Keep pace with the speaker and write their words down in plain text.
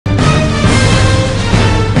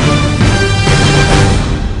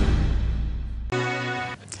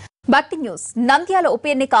భక్తి న్యూస్ నంద్యాల ఉప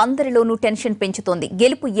ఎన్నిక అందరిలోనూ టెన్షన్ పెంచుతోంది.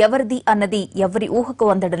 గెలుపు ఎవరిది అన్నది ఎవరి ఊహకు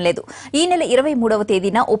అందడం లేదు. ఈ నెల 23వ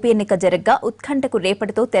తేదీన ఉప ఎన్నిక జరగ్గా ఉత్కంఠకు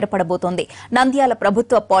రేపటితో తెరపడబోతోంది. నంద్యాల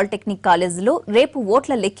ప్రభుత్వ పాలిటెక్నిక్ కాలేజీలో రేపు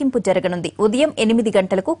ఓట్ల లెక్కింపు జరగనుంది. ఉదయం 8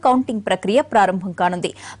 గంటలకు కౌంటింగ్ ప్రక్రియ ప్రారంభం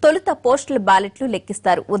కానుంది. తొలుత పోస్టల్ బ్యాలెట్లు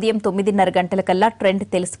లెక్కిస్తారు. ఉదయం 9:30 గంటలకల్లా ట్రెండ్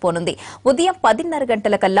తెలిసిపోనుంది. ఉదయం 10:30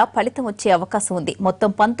 గంటలకల్లా ఫలితం వచ్చే అవకాశం ఉంది.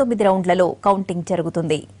 మొత్తం 19 రౌండ్లలో కౌంటింగ్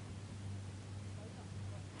జరుగుతుంది.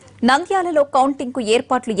 నంద్యాలలో కౌంటింగ్ కు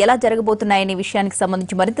ఏర్పాట్లు ఎలా జరగబోతున్నాయనే విషయానికి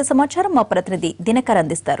సంబంధించి మరింత సమాచారం మా ప్రతినిధి దినకర్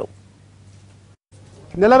అందిస్తారు.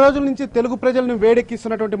 నెల రోజుల నుంచి తెలుగు ప్రజలను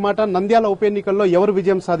వేడెక్కిస్తున్నటువంటి మాట నంద్యాల ఉప ఎన్నికల్లో ఎవరు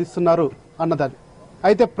విజయం సాధిస్తున్నారు అన్నదాన్ని.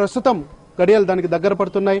 అయితే ప్రస్తుతం గడియలు దానికి దగ్గర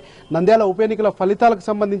పడుతున్నాయి. నంద్యాల ఉప ఎన్నికల ఫలితాలకు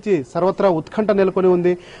సంబంధించి సర్వత్రా ఉత్కంఠ నెలకొని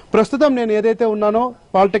ఉంది. ప్రస్తుతం నేను ఏదైతే ఉన్నానో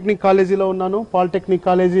పాలిటెక్నిక్ కాలేజీలో ఉన్నాను. పాలిటెక్నిక్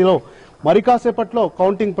కాలేజీలో మరి కాసేపట్లో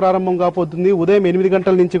కౌంటింగ్ ప్రారంభం కాబోతుంది. ఉదయం 8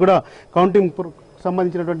 గంటల నుంచి కూడా కౌంటింగ్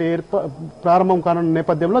సంబంధించినటువంటి ప్రారంభం కానున్న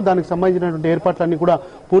నేపథ్యంలో దానికి సంబంధించినటువంటి ఏర్పాట్లన్నీ కూడా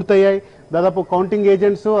పూర్తయ్యాయి. దాదాపు కౌంటింగ్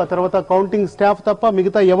ఏజెంట్స్, ఆ తర్వాత కౌంటింగ్ స్టాఫ్ తప్ప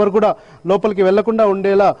మిగతా ఎవరు కూడా లోపలికి వెళ్లకుండా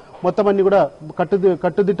ఉండేలా మొత్తం అన్ని కూడా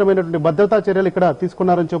కట్టుదిట్టమైనటువంటి భద్రతా చర్యలు ఇక్కడ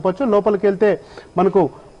తీసుకున్నారని చెప్పొచ్చు. లోపలికి వెళ్తే మనకు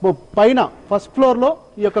పైన ఫస్ట్ ఫ్లోర్ లో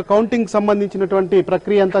ఈ యొక్క కౌంటింగ్ సంబంధించినటువంటి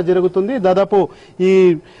ప్రక్రియ అంతా జరుగుతుంది. దాదాపు ఈ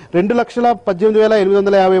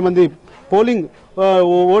 2,18,850 మంది పోలింగ్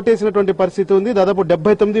ఓటేసినటువంటి పరిస్థితి ఉంది. దాదాపు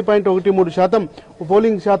 79.13%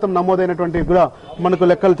 పోలింగ్ శాతం నమోదైనటువంటి కూడా మనకు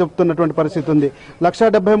లెక్కలు చెప్తున్నటువంటి పరిస్థితి ఉంది.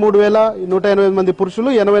 1,73,180 మంది పురుషులు,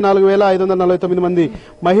 84,549 మంది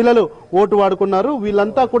మహిళలు ఓటు వాడుకున్నారు.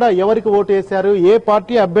 వీళ్ళంతా కూడా ఎవరికి ఓటు వేశారు, ఏ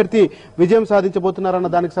పార్టీ అభ్యర్థి విజయం సాధించబోతున్నారన్న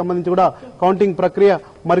దానికి సంబంధించి కూడా కౌంటింగ్ ప్రక్రియ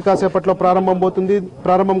మరి కాసేపట్లో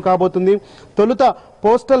ప్రారంభం కాబోతుంది. తొలుత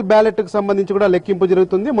పోస్టల్ బ్యాలెట్ కు సంబంధించి కూడా లెక్కింపు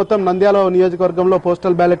జరుగుతుంది. మొత్తం నంద్యాల నియోజకవర్గంలో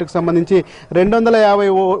పోస్టల్ బ్యాలెట్ కు సంబంధించి 250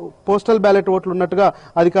 పోస్టల్ బ్యాలెట్ ఓట్లు ఉన్నట్టుగా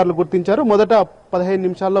అధికారులు గుర్తించారు. మొదట 15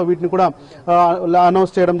 నిమిషాల్లో వీటిని కూడా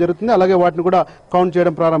అనౌన్స్ చేయడం జరుగుతుంది. అలాగే వాటిని కూడా కౌంట్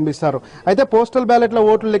చేయడం ప్రారంభిస్తారు. అయితే పోస్టల్ బ్యాలెట్ల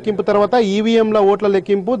ఓట్ల లెక్కింపు తర్వాత ఈవీఎంల ఓట్ల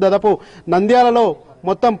లెక్కింపు దాదాపు నంద్యాలలో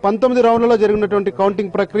మొత్తం 19 రౌండ్లలో జరిగినటువంటి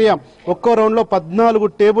కౌంటింగ్ ప్రక్రియ ఒక్కో రౌండ్ లో 14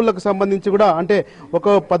 టేబుళ్లకు సంబంధించి కూడా అంటే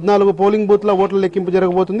ఒక 14 పోలింగ్ బూత్ లో ఓట్ల లెక్కింపు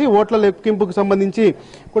జరగబోతుంది. ఓట్ల లెక్కింపుకు సంబంధించి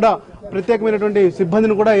కూడా ప్రత్యేకమైనటువంటి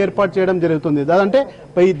సిబ్బందిని కూడా ఏర్పాటు చేయడం జరుగుతుంది. అదంటే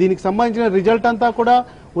దీనికి సంబంధించిన రిజల్ట్ అంతా కూడా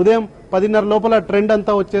ఉదయం 10:30 లోపల ట్రెండ్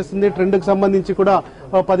అంతా వచ్చేస్తుంది. ట్రెండ్ కు సంబంధించి కూడా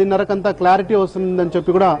 10:30కంతా క్లారిటీ వస్తుందని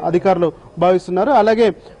చెప్పి కూడా అధికారులు భావిస్తున్నారు. అలాగే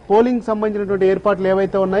పోలింగ్ సంబంధించినటువంటి ఏర్పాట్లు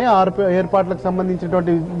ఏవైతే ఉన్నాయో ఆ ఏర్పాట్లకు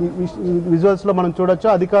సంబంధించినటువంటి విజువల్స్ లో మనం చూడొచ్చు.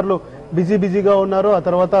 అధికారులు బిజీగా ఉన్నారు. ఆ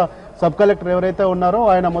తర్వాత సబ్ కలెక్టర్ ఎవరైతే ఉన్నారో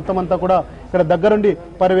ఆయన మొత్తం అంతా కూడా ఇక్కడ దగ్గరుండి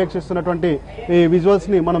పర్యవేక్షిస్తున్నటువంటి ఈ విజువల్స్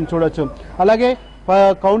ని మనం చూడొచ్చు. అలాగే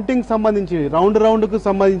కౌంటింగ్ సంబంధించి రౌండ్ కు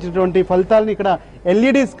సంబంధించినటువంటి ఫలితాలని ఇక్కడ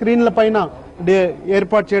ఎల్ఈడి స్క్రీన్ల పైన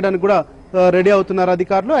ఏర్పాటు చేయడానికి కూడా రెడీ అవుతున్నారు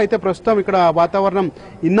అధికారులు. అయితే ప్రస్తుతం ఇక్కడ వాతావరణం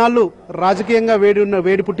ఇన్నాళ్ళు రాజకీయంగా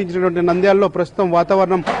వేడి పుట్టించినటువంటి నంద్యాలలో ప్రస్తుతం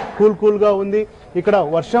వాతావరణం కూల్ గా ఉంది. ఇక్కడ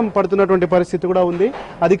వర్షం పడుతున్నటువంటి పరిస్థితి కూడా ఉంది.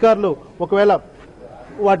 అధికారులు ఒకవేళ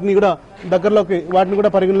వాటిని కూడా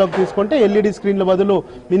పరిగణలోకి తీసుకుంటే ఎల్ఈడి స్క్రీన్ల బదులు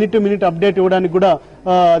మినిట్ టు మినిట్ అప్డేట్ ఇవ్వడానికి కూడా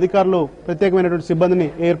అధికారులు ప్రత్యేకమైనటువంటి సిబ్బందిని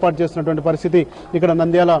ఏర్పాటు చేస్తున్నటువంటి పరిస్థితి ఇక్కడ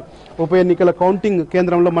నంద్యాల ఉప ఎన్నికల కౌంటింగ్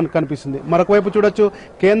కేంద్రంలో మనకు కనిపిస్తుంది. మరొక వైపు చూడొచ్చు,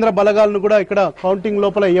 కేంద్ర బలగాలను కూడా ఇక్కడ కౌంటింగ్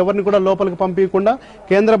లోపల ఎవరిని కూడా లోపలికి పంపించకుండా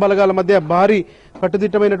కేంద్ర బలగాల మధ్య భారీ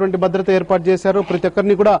కట్టుదిట్టమైనటువంటి భద్రత ఏర్పాటు చేశారు. ప్రతి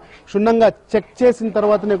ఒక్కరిని కూడా క్షుణ్ణంగా చెక్ చేసిన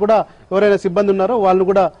తర్వాతనే కూడా ఎవరైనా సిబ్బంది ఉన్నారో వాళ్ళు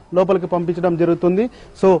కూడా లోపలికి పంపించడం జరుగుతుంది.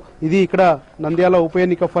 సో ఇది ఇక్కడ నంద్యాల ఉప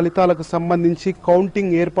ఎన్నిక ఫలితాలకు సంబంధించి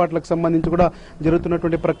కౌంటింగ్ ఏర్పాట్లకు సంబంధించి కూడా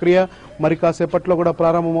జరుగుతున్నటువంటి ప్రక్రియ మరి కాసేపట్లో కూడా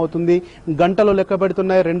ప్రారంభమవుతుంది. గంటలు లెక్క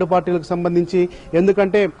పెడుతున్నాయి రెండు పార్టీలకు సంబంధించి.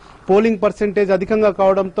 ఎందుకంటే పోలింగ్ పర్సెంటేజ్ అధికంగా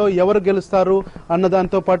కావడంతో ఎవరు గెలుస్తారు అన్న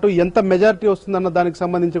దాంతో పాటు ఎంత మెజారిటీ వస్తుందన్న దానికి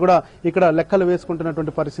సంబంధించి కూడా ఇక్కడ లెక్కలు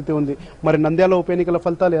వేసుకుంటున్నటువంటి పరిస్థితి ఉంది. మరి నంద్యాల ఉప ఎన్నికల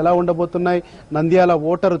ఫలితాలు ఎలా ఉండబోతున్నాయి, నంద్యాల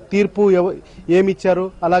ఓటరు తీర్పు ఏమిచ్చారు,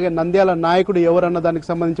 అలాగే నంద్యాల నాయకుడు ఎవరన్న దానికి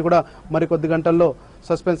సంబంధించి కూడా మరికొద్ది గంటల్లో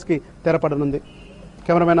సస్పెన్స్ కి తెరపడనుంది.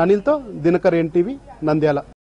 Cameraman అనిల్తో Dinakar NTV Nandyal.